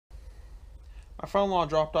My father-in-law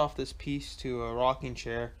dropped off this piece to a rocking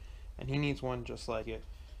chair, and he needs one just like it.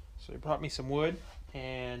 So he brought me some wood,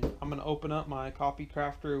 and I'm going to open up my Copy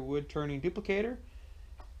Crafter wood turning duplicator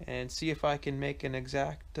and see if I can make an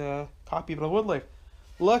exact copy of the wood lathe.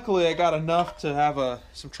 Luckily, I got enough to have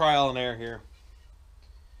some trial and error here.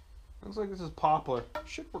 Looks like this is poplar.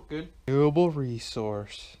 Should work good. Renewable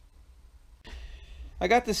resource. I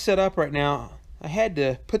got this set up right now. I had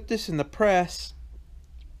to put this in the press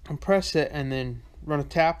and press it and then run a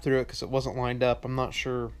tap through it because it wasn't lined up. I'm not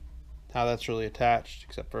sure how that's really attached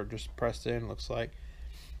except for just pressed in, looks like.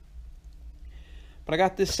 But I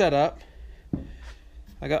got this set up.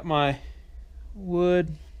 I got my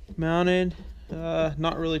wood mounted.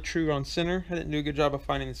 Not really true on center. I didn't do a good job of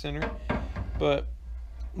finding the center. But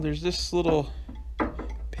there's this little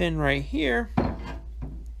pin right here.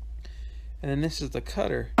 And then this is the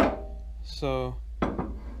cutter. So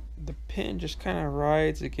the pin just kind of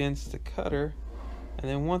rides against the cutter, and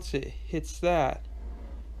then once it hits that,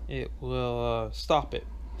 it will stop it.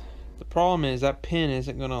 The problem is that pin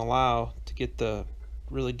isn't going to allow to get the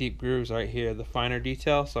really deep grooves right here, the finer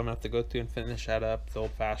detail, so I'm going to have to go through and finish that up the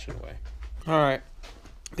old-fashioned way. Alright,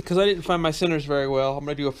 because I didn't find my centers very well, I'm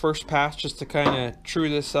going to do a first pass just to kind of true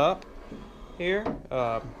this up here,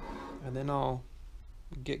 and then I'll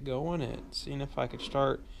get going and seeing if I could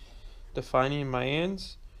start defining my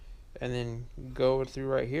ends and then go through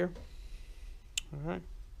right here. Alright.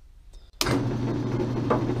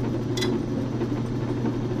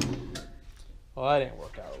 Well, that didn't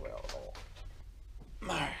work out well at all.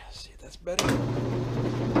 Alright, let's see if that's better.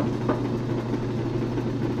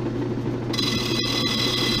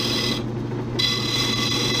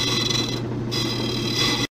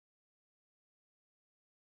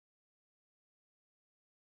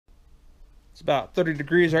 It's about 30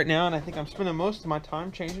 degrees right now, and I think I'm spending most of my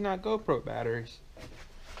time changing out GoPro batteries.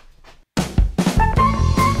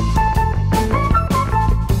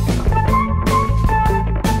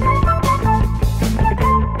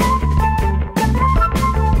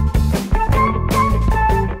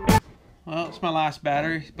 Well, it's my last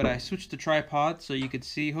battery, but I switched to tripod so you could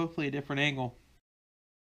see hopefully a different angle.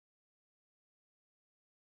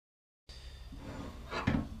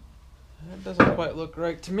 That doesn't quite look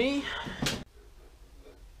right to me.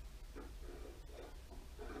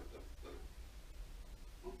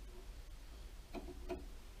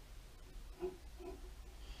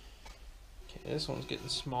 This one's getting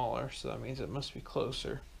smaller, so that means it must be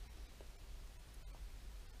closer.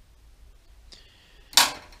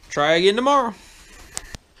 Try again tomorrow.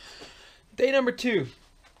 Day number 2.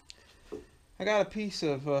 I got a piece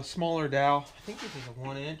of smaller dowel. I think this is a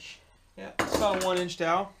 1-inch. Yeah, it's about a 1-inch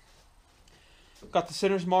dowel. Got the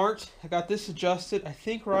centers marked. I got this adjusted, I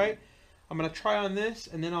think right. I'm going to try on this,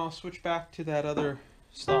 and then I'll switch back to that other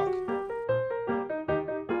stock.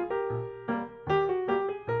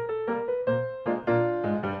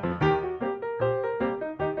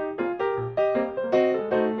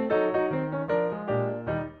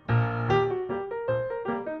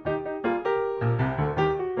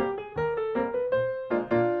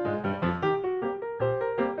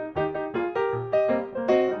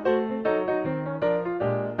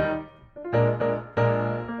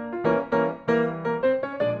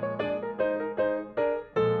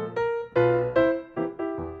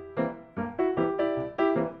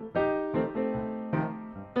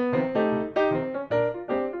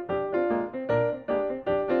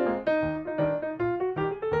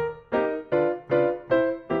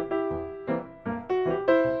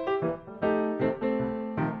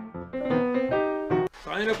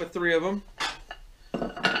 I ended up with 3 of them.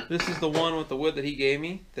 This is the one with the wood that he gave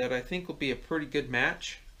me that I think will be a pretty good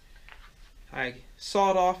match. I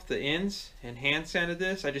sawed off the ends and hand sanded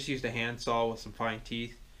this. I just used a hand saw with some fine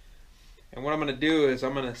teeth. And what I'm going to do is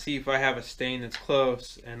I'm going to see if I have a stain that's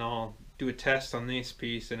close, and I'll do a test on this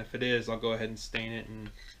piece, and if it is, I'll go ahead and stain it. And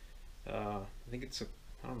I think it's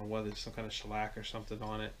I don't know whether it's some kind of shellac or something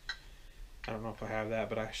on it. I don't know if I have that,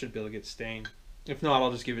 but I should be able to get stained. If not,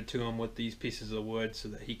 I'll just give it to him with these pieces of wood so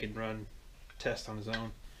that he can run a test on his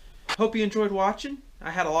own. Hope you enjoyed watching. I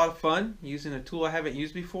had a lot of fun using a tool I haven't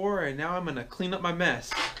used before, and now I'm going to clean up my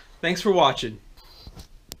mess. Thanks for watching.